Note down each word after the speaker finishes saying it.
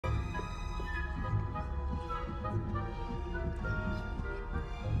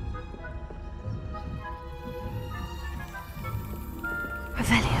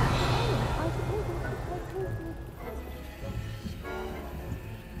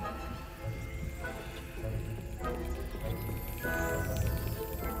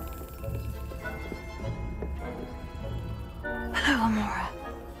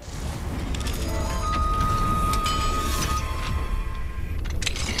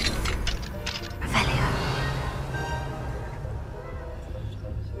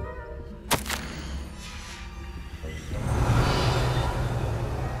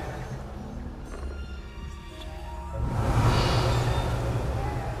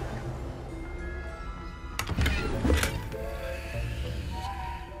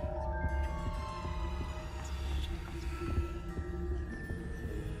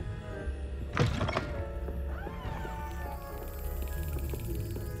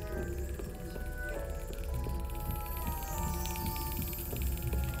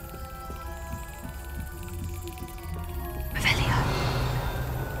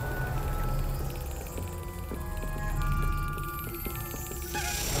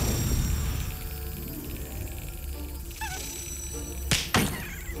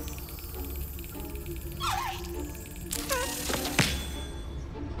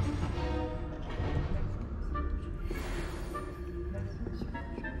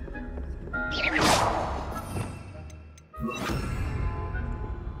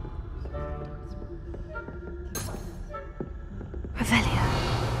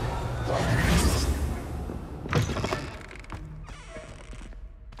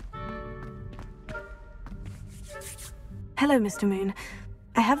Hello, Mr. Moon.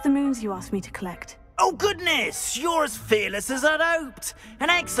 I have the moons you asked me to collect. Oh goodness, you're as fearless as I'd hoped. An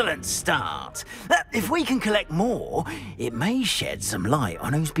excellent start. If we can collect more, it may shed some light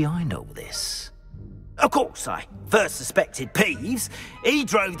on who's behind all this. Of course, I first suspected Peeves. He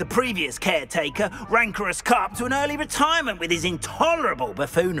drove the previous caretaker, Rancorous Carp, to an early retirement with his intolerable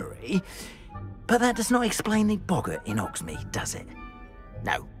buffoonery. But that does not explain the boggart in Hogsmeade, does it?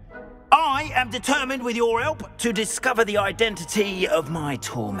 No. I am determined, with your help, to discover the identity of my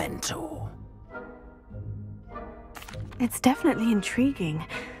tormentor. It's definitely intriguing.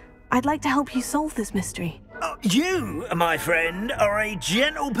 I'd like to help you solve this mystery. You, my friend, are a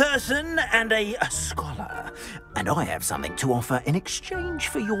gentle person and a scholar, and I have something to offer in exchange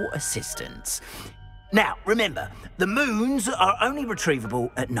for your assistance. Now, remember, the moons are only retrievable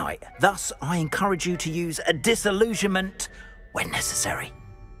at night. Thus, I encourage you to use a disillusionment when necessary.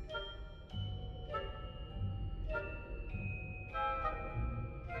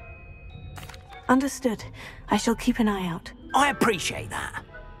 Understood. I shall keep an eye out. I appreciate that.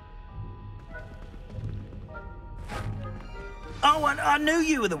 Oh, and I knew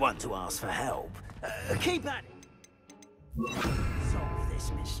you were the one to ask for help. Keep at it. Solve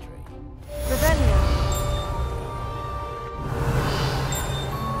this mystery. Revelio.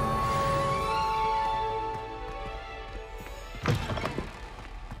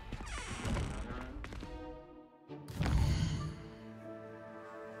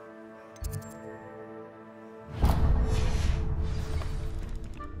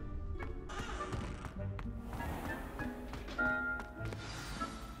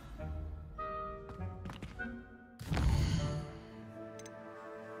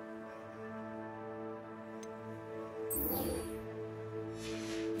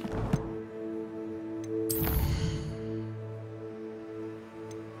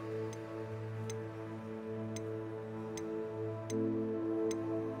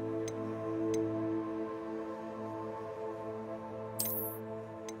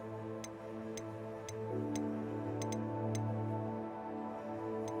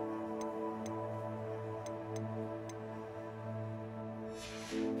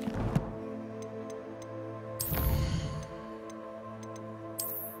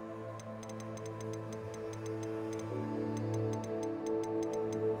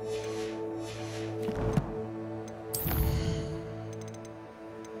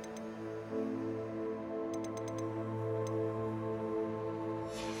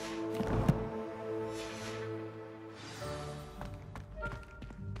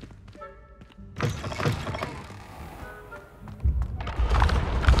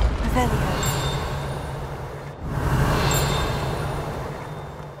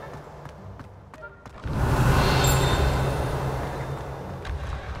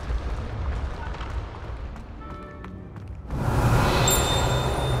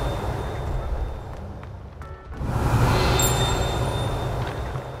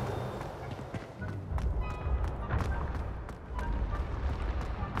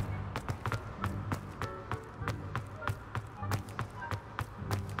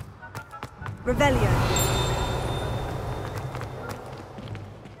 Revelio.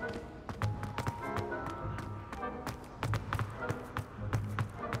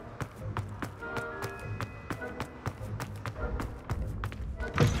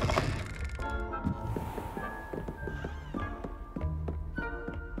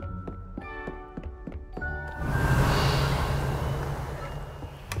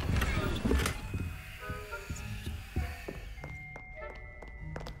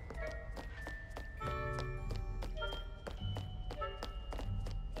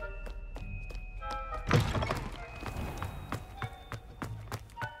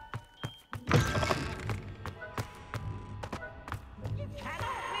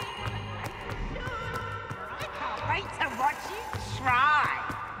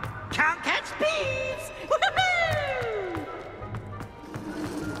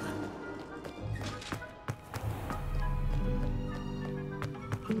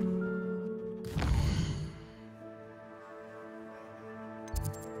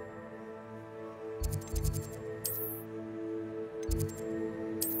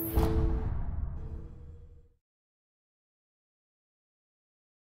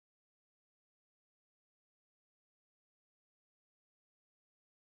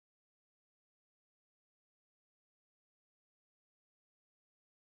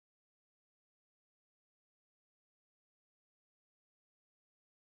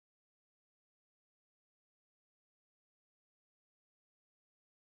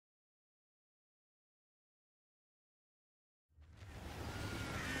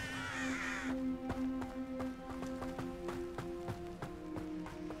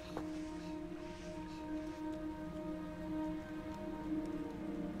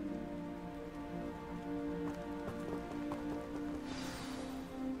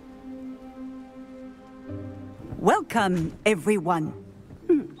 Welcome, everyone.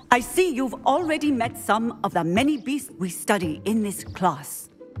 I see you've already met some of the many beasts we study in this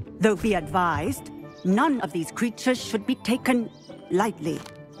class. Though be advised, none of these creatures should be taken lightly.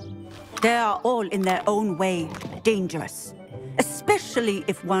 They are all in their own way dangerous, especially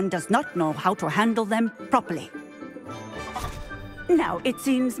if one does not know how to handle them properly. Now, it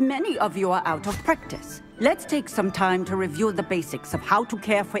seems many of you are out of practice. Let's take some time to review the basics of how to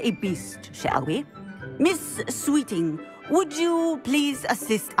care for a beast, shall we? Miss Sweeting, would you please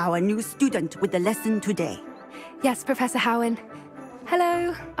assist our new student with the lesson today? Yes, Professor Howen.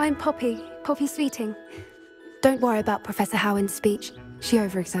 Hello, I'm Poppy Sweeting. Don't worry about Professor Howen's speech. She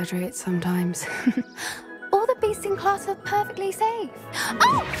over-exaggerates sometimes. All the beasts in class are perfectly safe.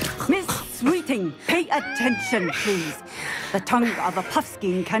 Oh! Miss Sweeting, pay attention, please. The tongue of a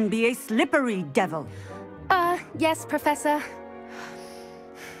puffskein can be a slippery devil. Yes, Professor.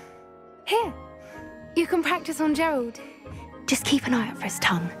 Here, you can practice on Gerald. Just keep an eye out for his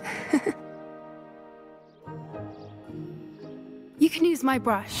tongue. You can use my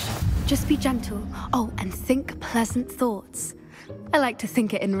brush. Just be gentle. Oh, and think pleasant thoughts. I like to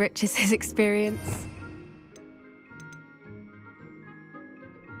think it enriches his experience.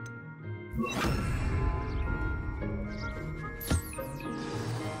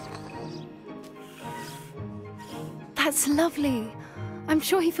 That's lovely. I'm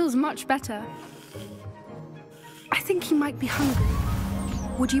sure he feels much better. I think he might be hungry.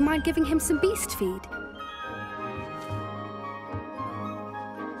 Would you mind giving him some beast feed?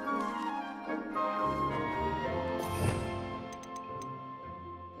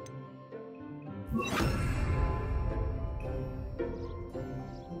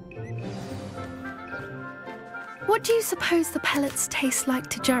 What do you suppose the pellets taste like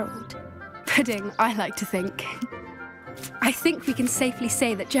to Gerald? Pudding, I like to think. I think we can safely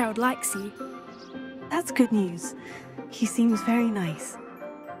say that Gerald likes you. That's good news. He seems very nice.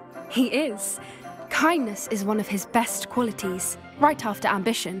 He is. Kindness is one of his best qualities, right after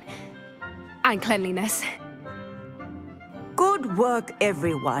ambition. And cleanliness. Good work,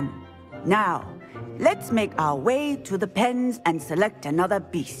 everyone. Now, let's make our way to the pens and select another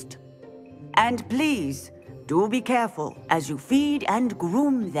beast. And please, do be careful as you feed and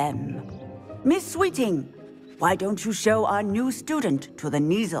groom them. Miss Sweeting, why don't you show our new student to the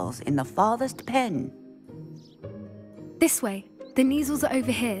Kneazles in the farthest pen? This way. The Kneazles are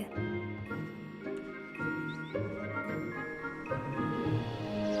over here.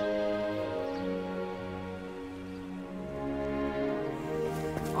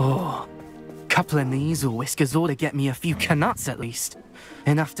 Oh, couple of Kneazle whiskers ought to get me a few canuts at least.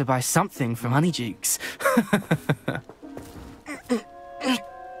 Enough to buy something from Honeydukes.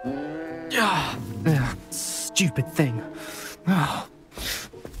 Stupid thing.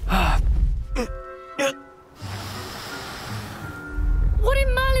 What in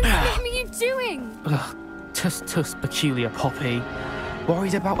Merlin's name are you doing? Tuss, peculiar Poppy.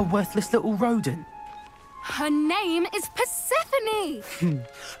 Worried about a worthless little rodent. Her name is Persephone!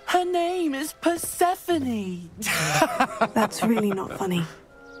 Her name is Persephone! That's really not funny.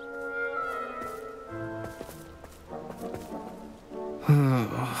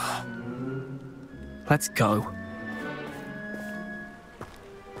 Let's go.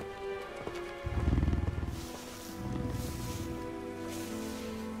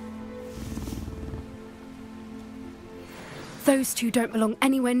 Those two don't belong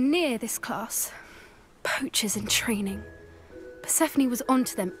anywhere near this class. Poachers in training. Persephone was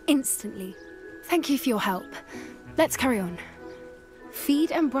onto them instantly. Thank you for your help. Let's carry on.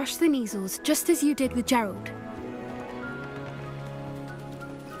 Feed and brush the Kneazles just as you did with Gerald.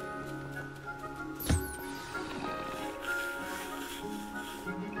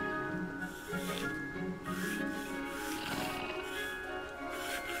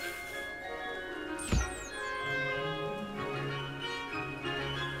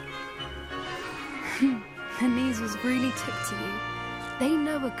 The Kneazles really took to you. They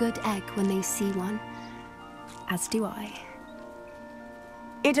know a good egg when they see one. As do I.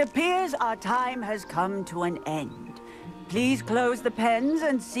 It appears our time has come to an end. Please close the pens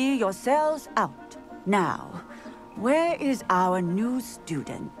and see yourselves out. Now, where is our new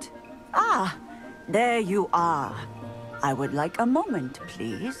student? Ah, there you are. I would like a moment,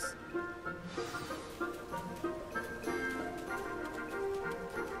 please.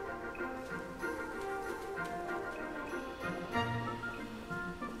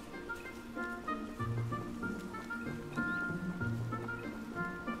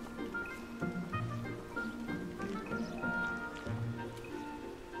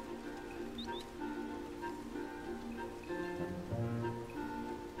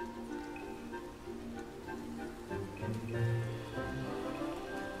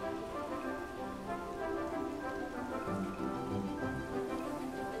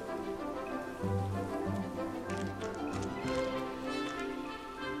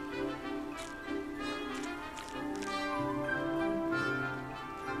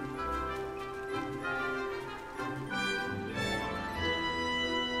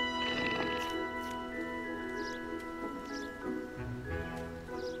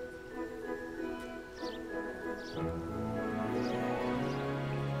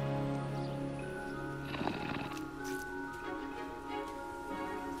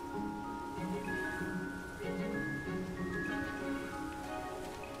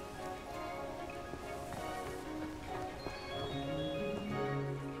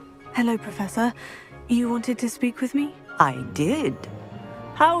 Hello, Professor. You wanted to speak with me? I did.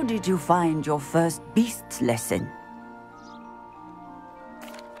 How did you find your first beasts lesson?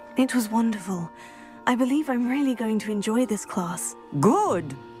 It was wonderful. I believe I'm really going to enjoy this class.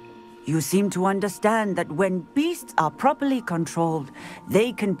 Good. You seem to understand that when beasts are properly controlled,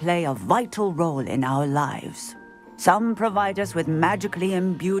 they can play a vital role in our lives. Some provide us with magically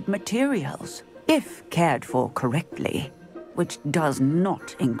imbued materials, if cared for correctly, which does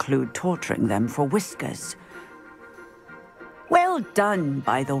not include torturing them for whiskers. Well done,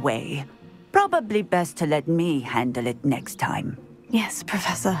 by the way. Probably best to let me handle it next time. Yes,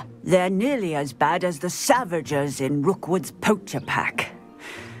 Professor. They're nearly as bad as the Savagers in Rookwood's poacher pack.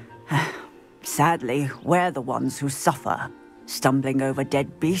 Sadly, we're the ones who suffer, stumbling over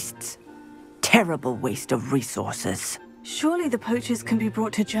dead beasts. Terrible waste of resources. Surely the poachers can be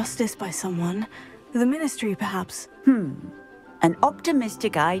brought to justice by someone. The Ministry, perhaps. An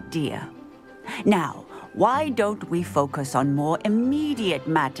optimistic idea. Now, why don't we focus on more immediate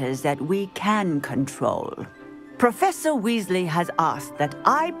matters that we can control? Professor Weasley has asked that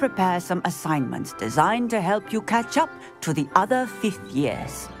I prepare some assignments designed to help you catch up to the other 5th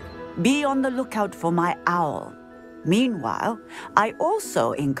years. Be on the lookout for my owl. Meanwhile, I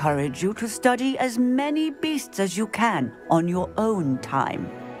also encourage you to study as many beasts as you can on your own time.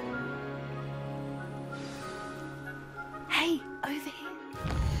 Hey, over here.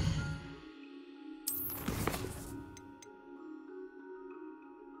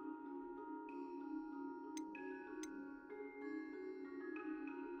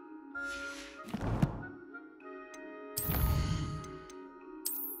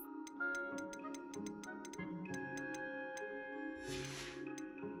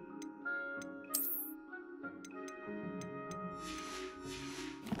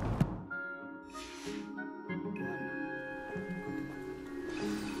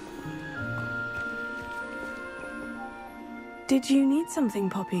 Did you need something,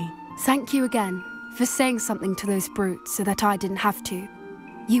 Poppy? Thank you again for saying something to those brutes so that I didn't have to.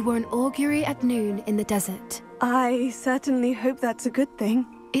 You were an augury at noon in the desert. I certainly hope that's a good thing.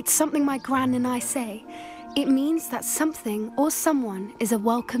 It's something my gran and I say. It means that something or someone is a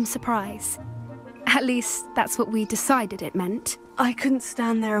welcome surprise. At least, that's what we decided it meant. I couldn't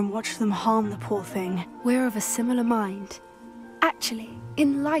stand there and watch them harm the poor thing. We're of a similar mind. Actually,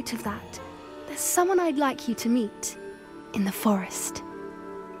 in light of that, there's someone I'd like you to meet. In the forest.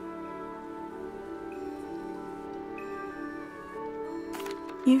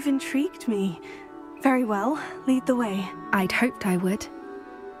 You've intrigued me. Very well, lead the way. I'd hoped I would.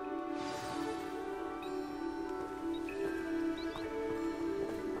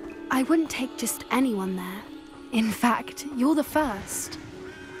 I wouldn't take just anyone there. In fact, you're the first.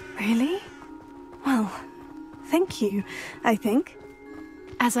 Really? Well, thank you, I think.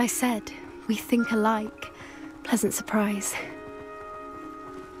 As I said, we think alike. Pleasant surprise.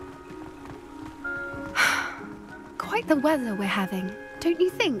 Quite the weather we're having, don't you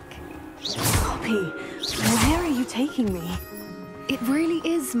think? Poppy, where are you taking me? It really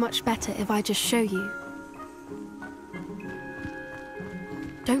is much better if I just show you.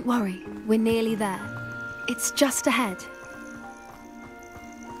 Don't worry, we're nearly there. It's just ahead.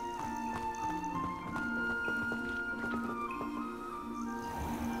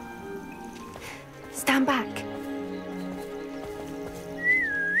 Stand back.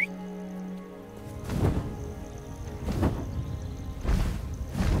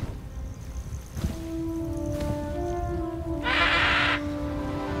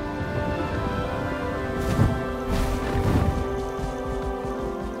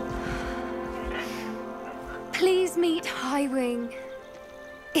 Please meet Highwing.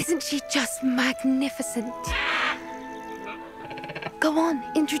 Isn't she just magnificent? Go on,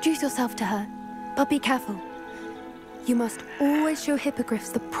 introduce yourself to her. But be careful. You must always show hippogriffs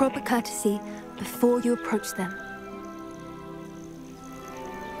the proper courtesy before you approach them.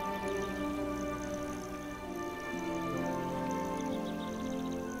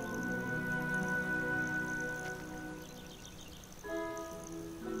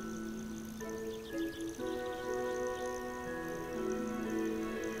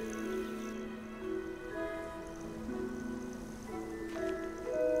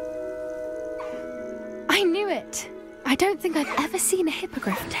 I knew it! I don't think I've ever seen a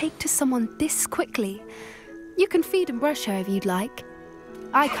hippogriff take to someone this quickly. You can feed and brush her if you'd like.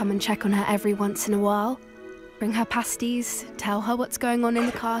 I come and check on her every once in a while. Bring her pasties, tell her what's going on in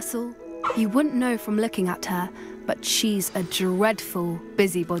the castle. You wouldn't know from looking at her, but she's a dreadful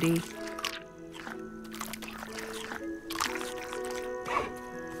busybody.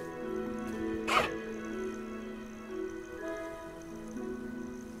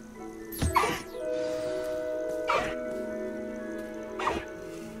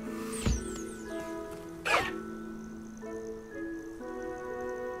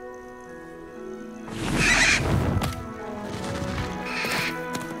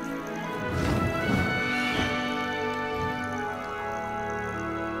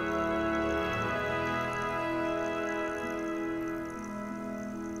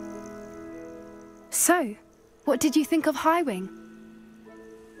 So, what did you think of Highwing?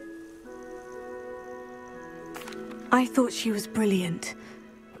 I thought she was brilliant.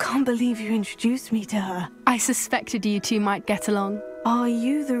 Can't believe you introduced me to her. I suspected you two might get along. Are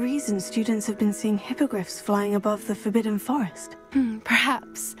you the reason students have been seeing hippogriffs flying above the Forbidden Forest?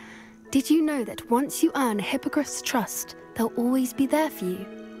 Perhaps. Did you know that once you earn a hippogriff's trust, they'll always be there for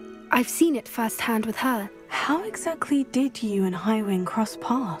you? I've seen it firsthand with her. How exactly did you and Highwing cross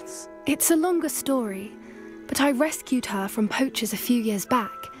paths? It's a longer story, but I rescued her from poachers a few years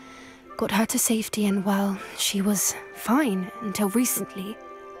back. Got her to safety and, well, she was fine until recently.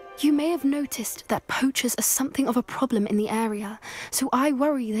 You may have noticed that poachers are something of a problem in the area, so I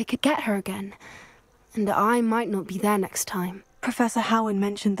worry they could get her again. And I might not be there next time. Professor Howard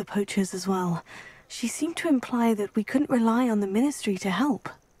mentioned the poachers as well. She seemed to imply that we couldn't rely on the Ministry to help.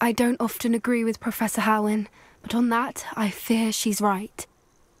 I don't often agree with Professor Howin, but on that, I fear she's right.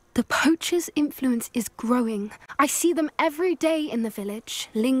 The poachers' influence is growing. I see them every day in the village,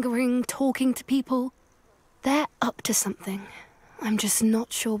 lingering, talking to people. They're up to something. I'm just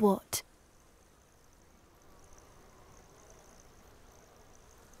not sure what.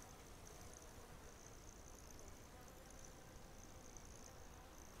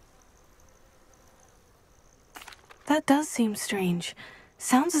 That does seem strange.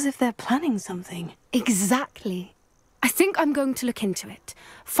 Sounds as if they're planning something. Exactly. I think I'm going to look into it.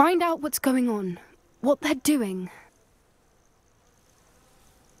 Find out what's going on, what they're doing.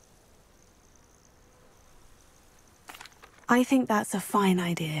 I think that's a fine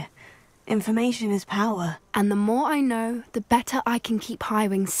idea. Information is power. And the more I know, the better I can keep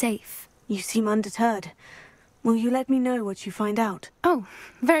Highwing safe. You seem undeterred. Will you let me know what you find out? Oh,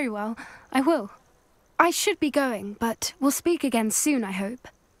 very well. I will. I should be going, but we'll speak again soon, I hope.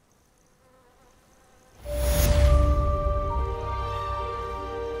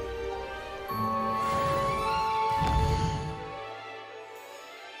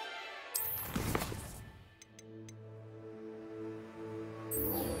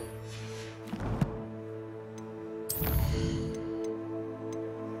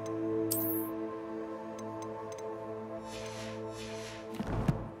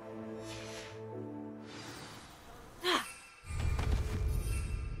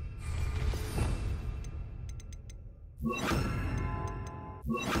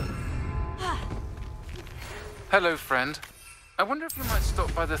 Hello, friend. I wonder if you might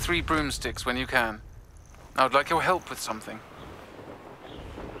stop by the Three Broomsticks when you can. I would like your help with something.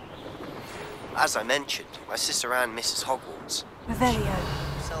 As I mentioned, my sister Anne misses Hogwarts. Revelio.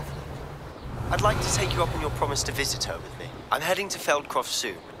 I'd like to take you up on your promise to visit her with me. I'm heading to Feldcroft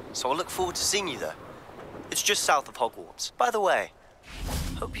soon, so I'll look forward to seeing you there. It's just south of Hogwarts. By the way,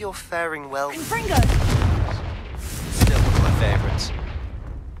 hope you're faring well. Confringo! Still one of my favorites.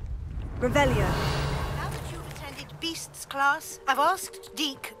 Revelio. Now that you've attended Beasts class, I've asked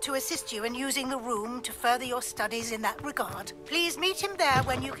Deke to assist you in using the room to further your studies in that regard. Please meet him there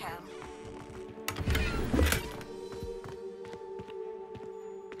when you can.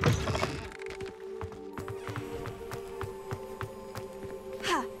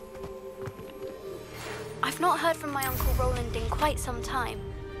 I've not heard from my Uncle Roland in quite some time.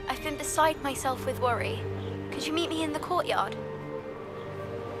 I've been beside myself with worry. Could you meet me in the courtyard?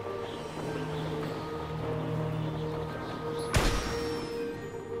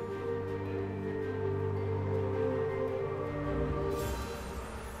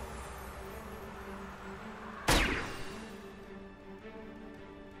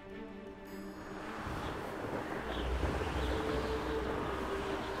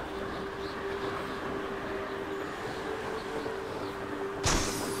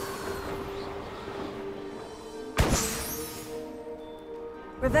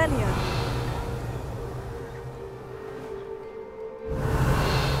 Revelio.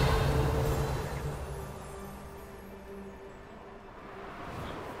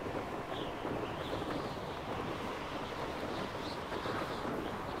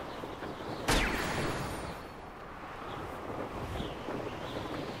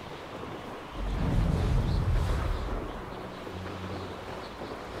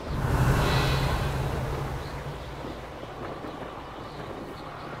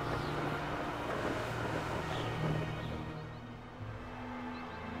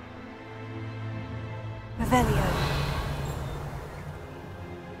 Revelio.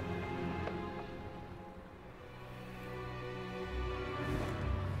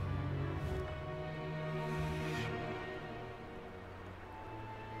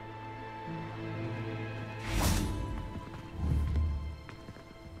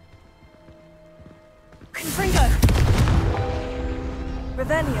 Confringo.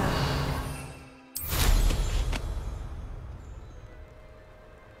 Revelio.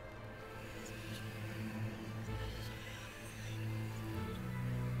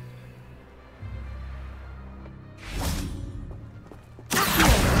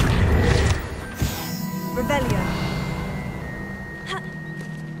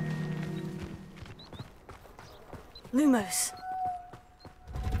 Lumos.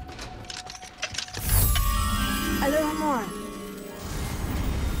 Alohomora.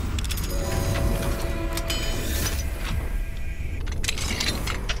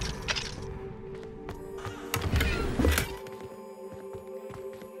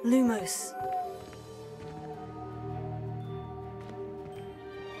 Lumos.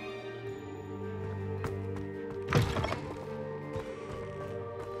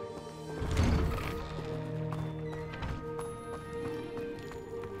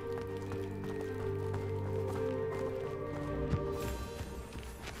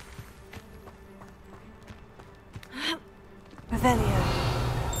 Revelio.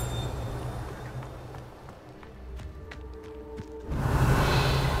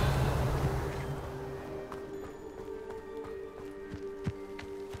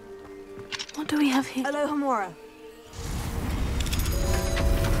 What do we have here? Alohomora.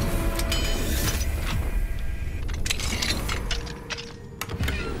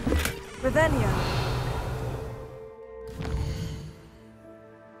 Revelio.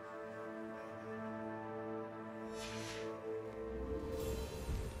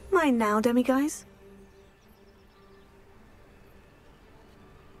 Mine now, demiguise.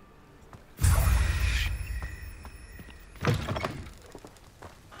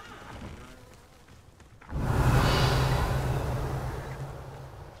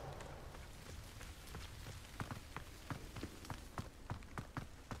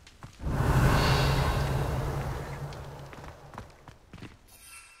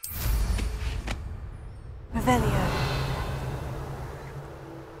 Revelio.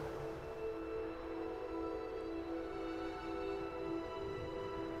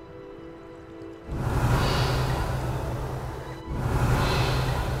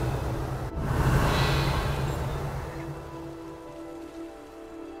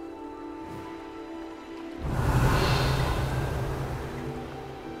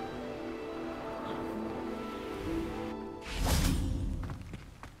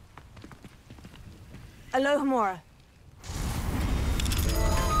 Alohomora.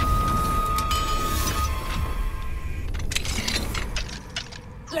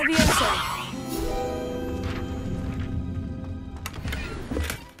 Levioso.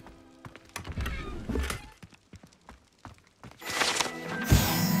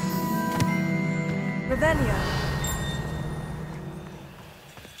 Revelio.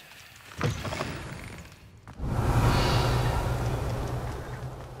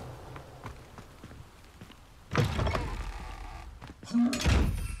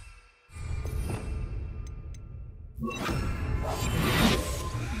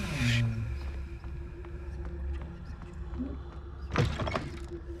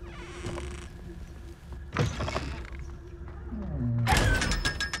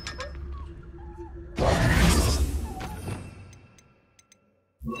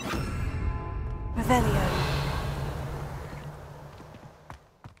 Revelio.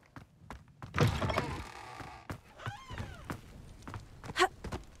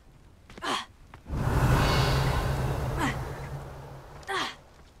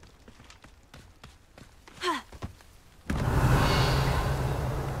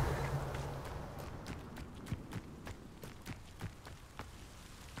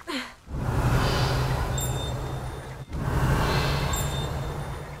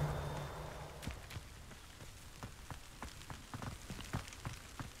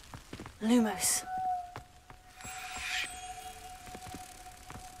 Lumos.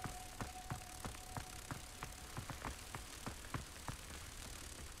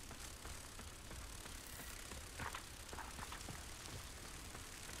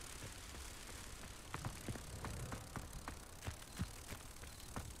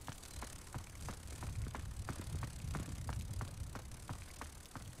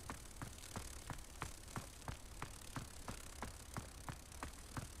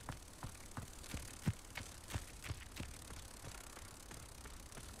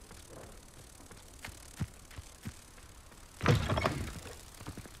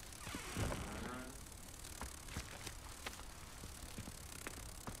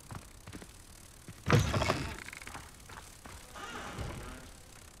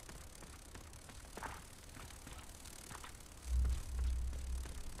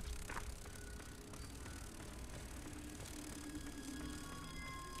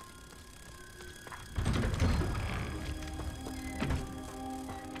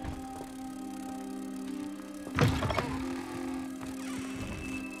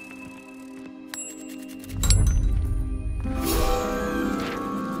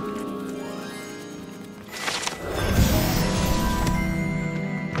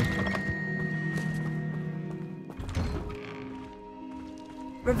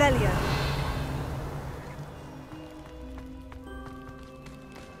 Revelio.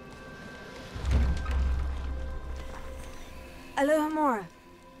 Alohomora.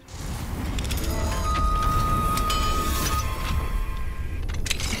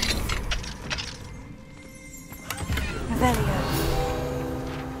 Revelio.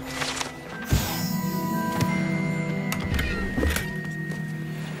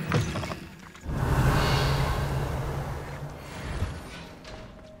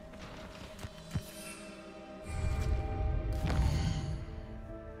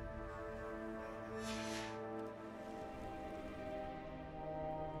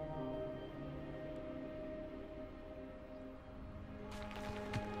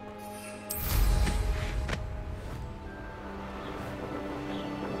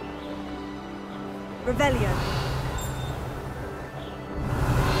 Revelio.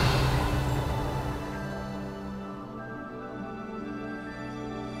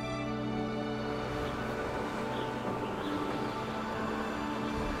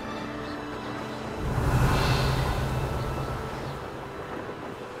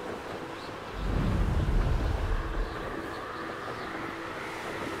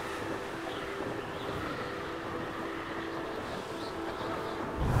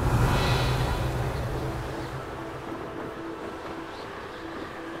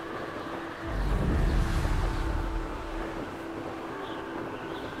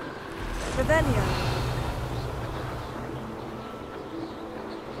 Revelio.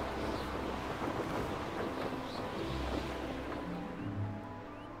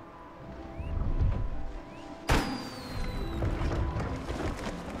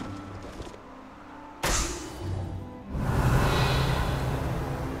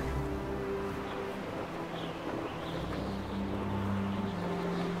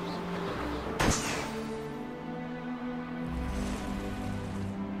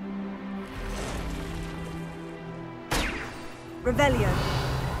 Revelio.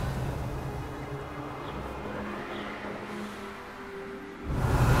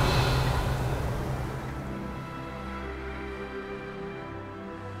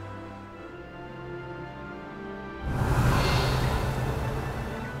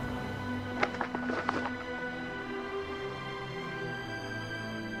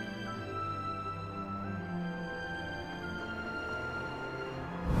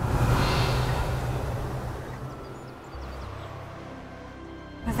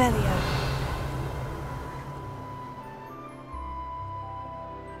 Revelio.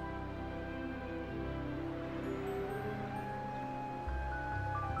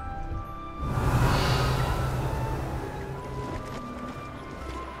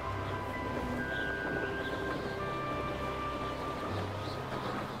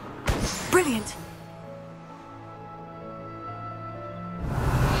 Brilliant.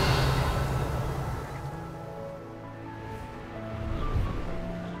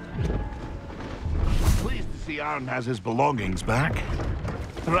 Arn has his belongings back.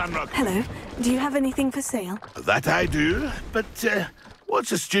 Ranrock. Hello. Do you have anything for sale? That I do, but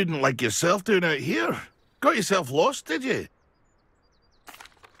what's a student like yourself doing out here? Got yourself lost, did you?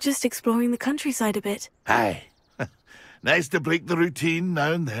 Just exploring the countryside a bit. Aye. Nice to break the routine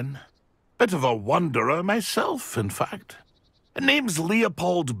now and then. Bit of a wanderer myself, in fact. Name's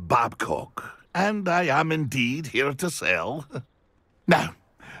Leopold Babcock, and I am indeed here to sell. Now,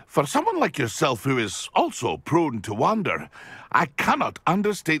 for someone like yourself who is also prone to wander, I cannot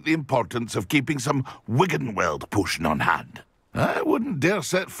understate the importance of keeping some Wiggenweld potion on hand. I wouldn't dare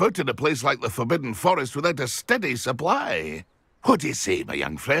set foot in a place like the Forbidden Forest without a steady supply. What do you say, my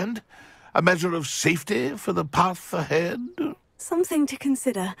young friend? A measure of safety for the path ahead? Something to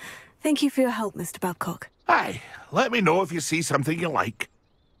consider. Thank you for your help, Mr. Babcock. Aye, let me know if you see something you like.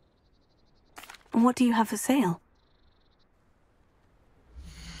 What do you have for sale?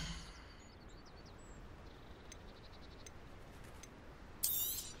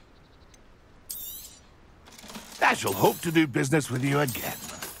 I shall hope to do business with you again.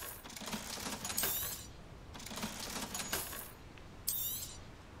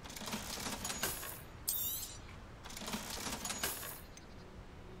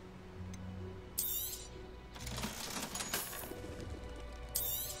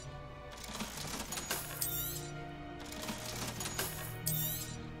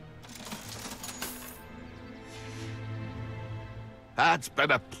 It's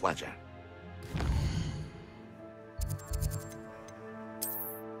been a pleasure.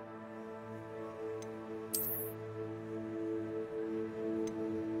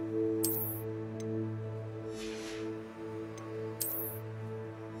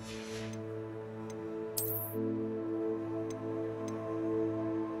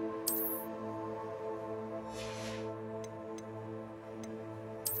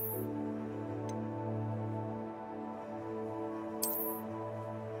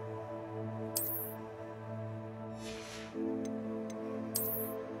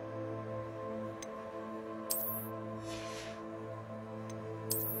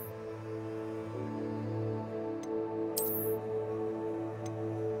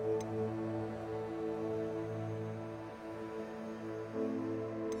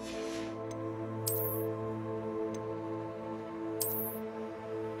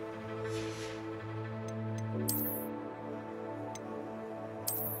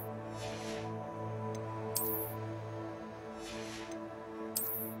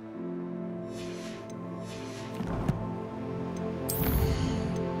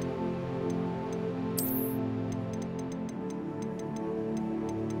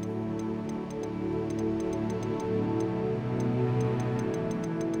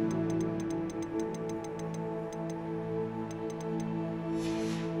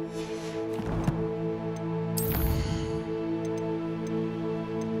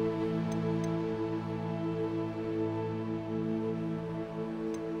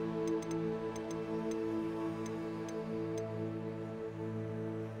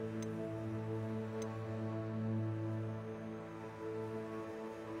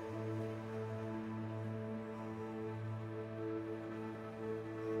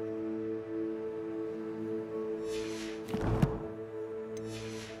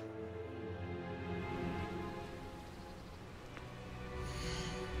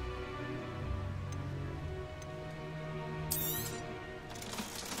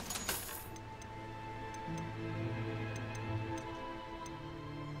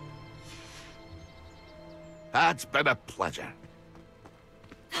 It's been a pleasure.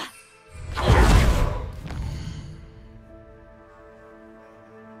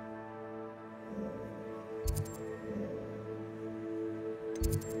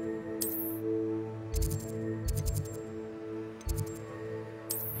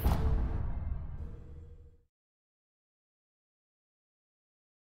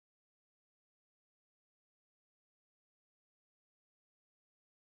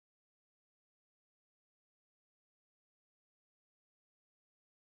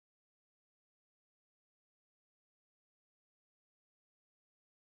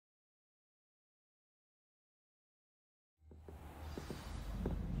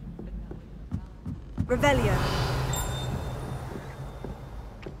 Revelio.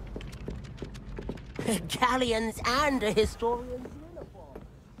 Galleons and a historian's uniform.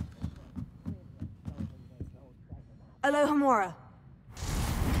 Alohomora.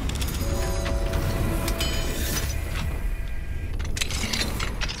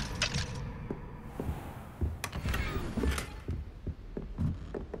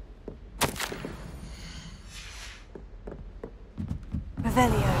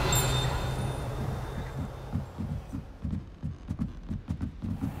 Revelio.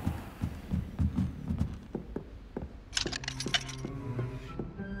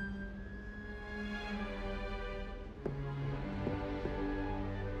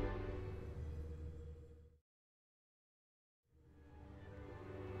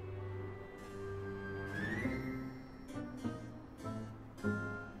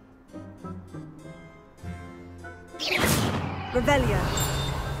 Revelio.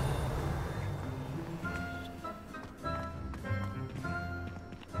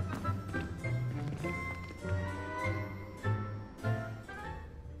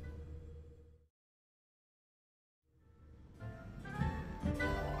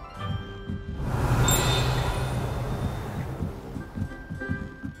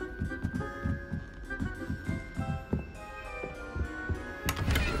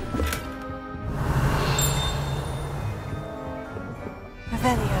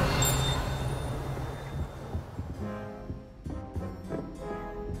 Revelio.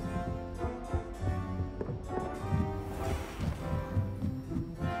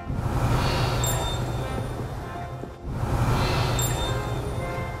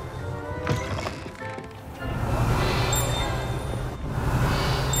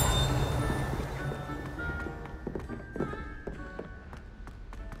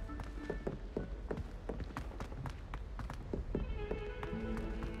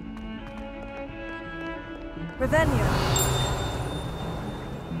 Revelio.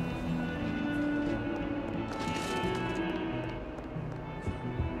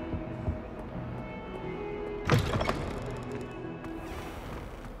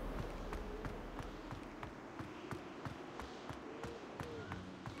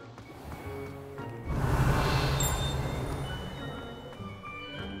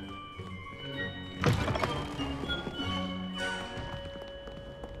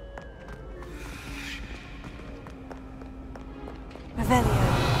 Revelio.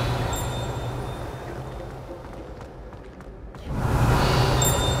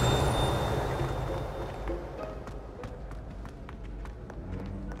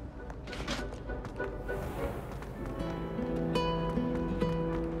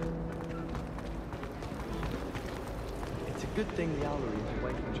 It's a good thing the owlery is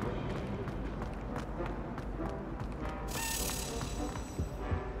away from Jordan.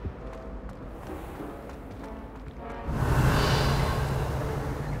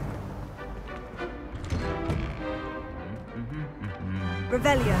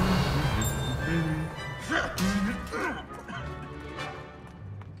 Revelio.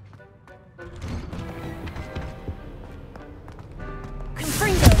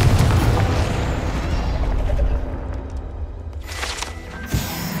 Confringo.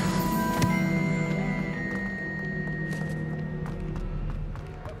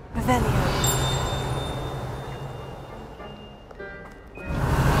 Revelio.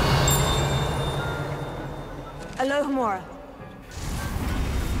 Alohomora.